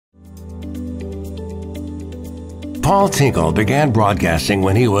Paul Tinkle began broadcasting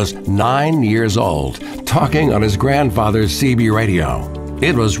when he was 9 years old, talking on his grandfather's CB radio.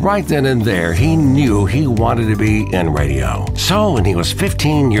 It was right then and there he knew he wanted to be in radio. So when he was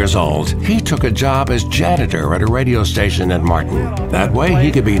 15 years old, he took a job as janitor at a radio station in Martin. That way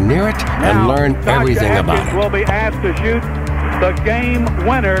he could be near it and learn everything about it. Will be asked to shoot the game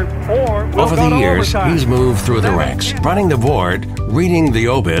winner or over the years, he's moved through the ranks, running the board, reading the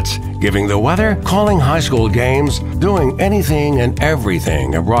obits, giving the weather, calling high school games, doing anything and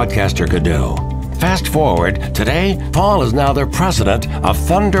everything a broadcaster could do. Fast forward, today, Paul is now the president of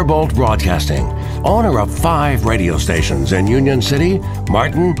Thunderbolt Broadcasting, owner of 5 radio stations in Union City,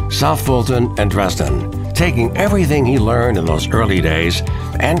 Martin, South Fulton, and Dresden, taking everything he learned in those early days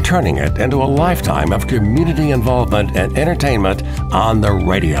and turning it into a lifetime of community involvement and entertainment on the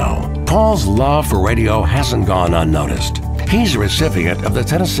radio. Paul's love for radio hasn't gone unnoticed. He's a recipient of the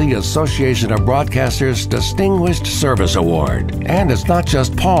Tennessee Association of Broadcasters Distinguished Service Award. And it's not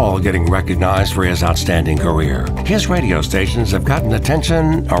just Paul getting recognized for his outstanding career. His radio stations have gotten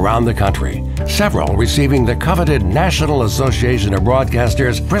attention around the country, several receiving the coveted National Association of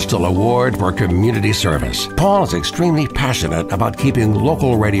Broadcasters Bristol Award for Community Service. Paul is extremely passionate about keeping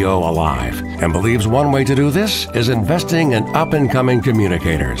local radio alive and believes one way to do this is investing in up-and-coming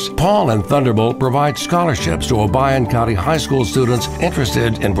communicators. Paul and Thunderbolt provide scholarships to Obion County High School students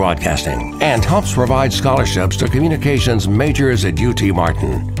interested in broadcasting and helps provide scholarships to communications majors at UT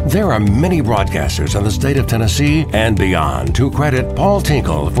Martin. There are many broadcasters in the state of Tennessee and beyond who credit Paul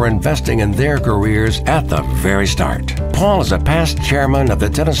Tinkle for investing in their careers at the very start. Paul is a past chairman of the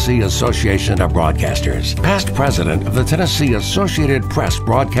Tennessee Association of Broadcasters, past president of the Tennessee Associated Press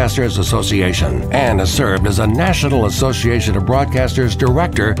Broadcasters Association, and has served as a National Association of Broadcasters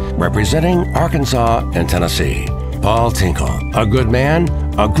director representing Arkansas and Tennessee. Paul Tinkle, a good man,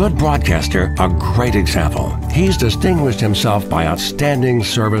 a good broadcaster, a great example. He's distinguished himself by outstanding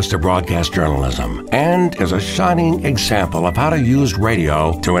service to broadcast journalism and is a shining example of how to use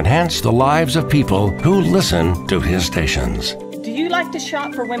radio to enhance the lives of people who listen to his stations. Do you like to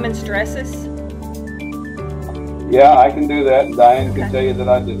shop for women's dresses? Yeah, I can do that. Diane can tell you that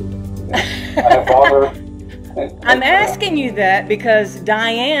I do. I have bought her. I'm asking you that because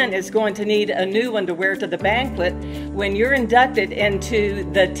Diane is going to need a new one to wear to the banquet when you're inducted into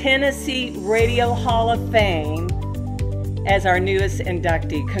the Tennessee Radio Hall of Fame as our newest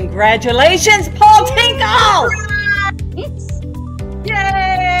inductee. Congratulations, Paul Tinkle!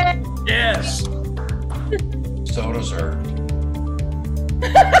 Yay! Yes! So deserved.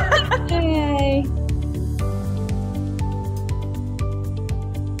 Yay!